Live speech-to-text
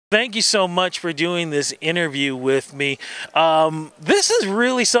Thank you so much for doing this interview with me. This is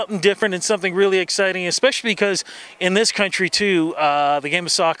really something different and something really exciting, especially because in this country too, the game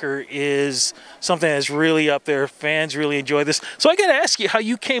of soccer is something that's really up there. Fans really enjoy this. So I got to ask you how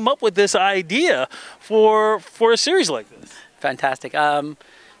you came up with this idea for a series like this. Fantastic.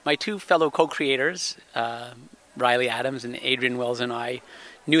 My two fellow co-creators, Riley Adams and Adrian Wills, and I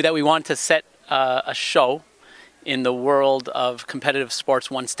knew that we wanted to set a show in the world of competitive sports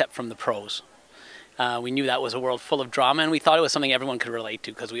one step from the pros. We knew that was a world full of drama, and we thought it was something everyone could relate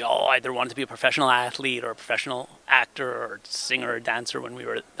to because we all either wanted to be a professional athlete or a professional actor or singer or dancer when we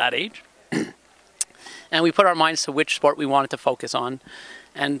were that age. And we put our minds to which sport we wanted to focus on.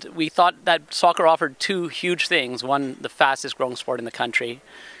 And we thought that soccer offered two huge things. One, the fastest growing sport in the country.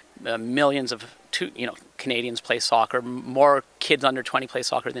 Millions of Canadians play soccer. More kids under 20 play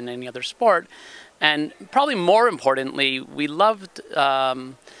soccer than any other sport. And probably more importantly, we loved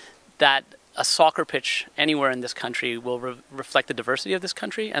that a soccer pitch anywhere in this country will reflect the diversity of this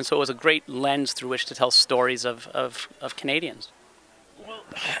country. And so it was a great lens through which to tell stories of Canadians. Well,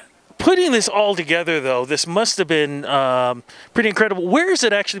 putting this all together, though, this must have been pretty incredible. Where is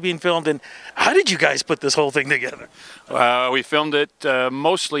it actually being filmed, and how did you guys put this whole thing together? We filmed it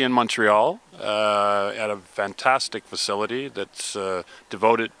mostly in Montreal at a fantastic facility that's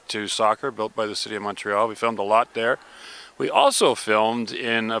devoted to soccer, built by the City of Montreal. We filmed a lot there. We also filmed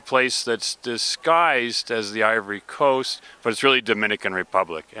in a place that's disguised as the Ivory Coast, but it's really Dominican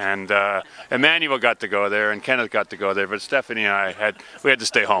Republic. And Emmanuel got to go there, and Kenneth got to go there, but Stephanie and I had to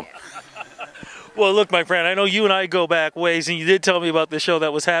stay home. Well, look, my friend, I know you and I go back ways, and you did tell me about the show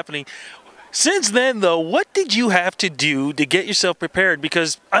that was happening. Since then, though, what did you have to do to get yourself prepared?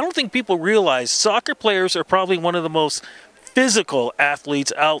 Because I don't think people realize soccer players are probably one of the most physical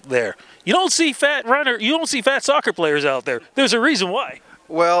athletes out there. You don't see fat soccer players out there. There's a reason why.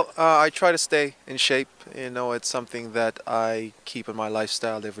 Well, I try to stay in shape. You know, it's something that I keep in my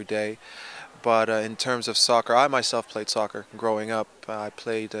lifestyle every day. But in terms of soccer, I myself played soccer growing up. I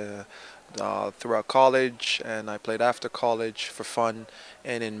played throughout college, and I played after college for fun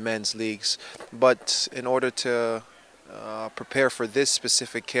and in men's leagues. But in order to prepare for this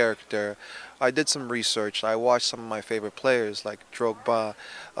specific character, I did some research. I watched some of my favorite players like Drogba,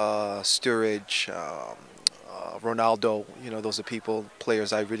 Sturridge, Ronaldo. You know, those are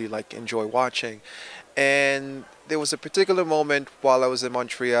players I really enjoy watching. And there was a particular moment while I was in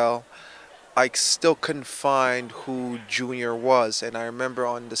Montreal, I still couldn't find who Junior was. And I remember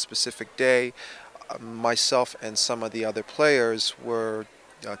on the specific day, myself and some of the other players were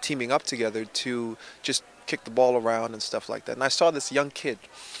teaming up together to just kick the ball around and stuff like that. And I saw this young kid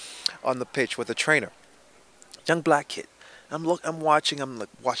on the pitch with a trainer, young black kid. I'm watching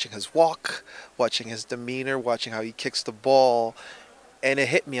his walk, watching his demeanor, watching how he kicks the ball, and it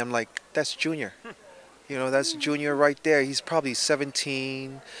hit me. I'm like, that's Junior. You know, that's Junior right there. He's probably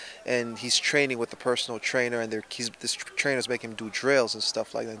 17, and he's training with a personal trainer, and this trainer's making him do drills and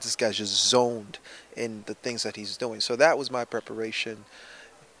stuff like that. This guy's just zoned in the things that he's doing. So that was my preparation.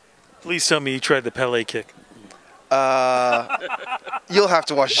 Please tell me you tried the Pele kick. You'll have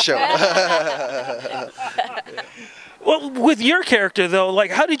to watch the show. Well, with your character, though,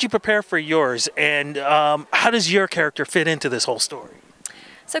 how did you prepare for yours, and how does your character fit into this whole story?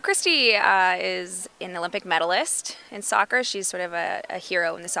 So Christy is an Olympic medalist in soccer. She's sort of a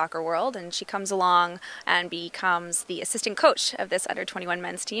hero in the soccer world, and she comes along and becomes the assistant coach of this under-21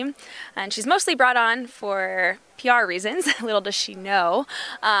 men's team. And she's mostly brought on for PR reasons, little does she know.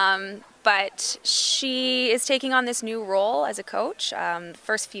 But she is taking on this new role as a coach,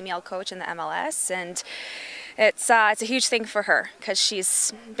 first female coach in the MLS, and it's a huge thing for her because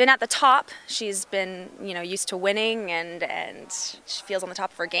she's been at the top. She's been, used to winning, and she feels on the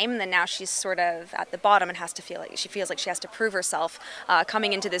top of her game. And then now she's sort of at the bottom and she feels like she has to prove herself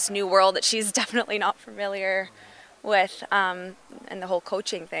coming into this new world that she's definitely not familiar with, and the whole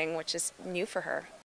coaching thing, which is new for her.